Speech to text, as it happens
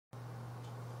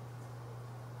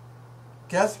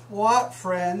Guess what,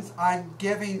 friends? I'm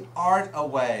giving art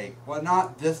away. Well,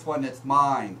 not this one, it's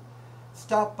mine.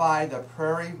 Stop by the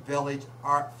Prairie Village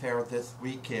Art Fair this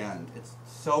weekend. It's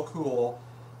so cool.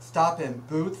 Stop in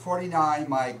booth 49,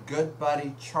 my good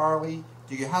buddy Charlie.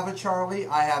 Do you have a Charlie?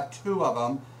 I have two of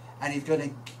them, and he's going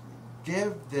to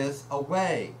give this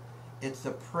away. It's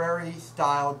a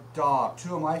prairie-style dog.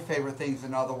 Two of my favorite things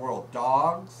in the world.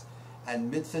 Dogs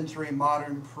and mid-century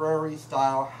modern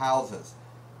prairie-style houses.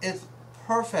 It's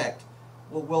perfect.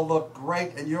 Will look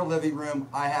great in your living room.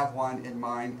 I have one in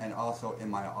mine and also in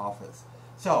my office.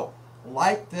 So,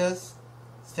 like this,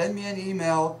 send me an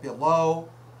email below,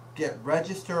 get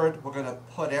registered. We're going to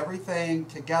put everything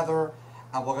together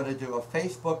and we're going to do a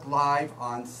Facebook Live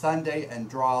on Sunday and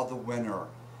draw the winner.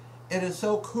 It is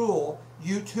so cool.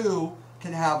 You too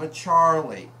can have a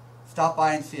Charlie. Stop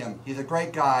by and see him. He's a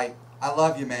great guy. I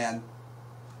love you, man.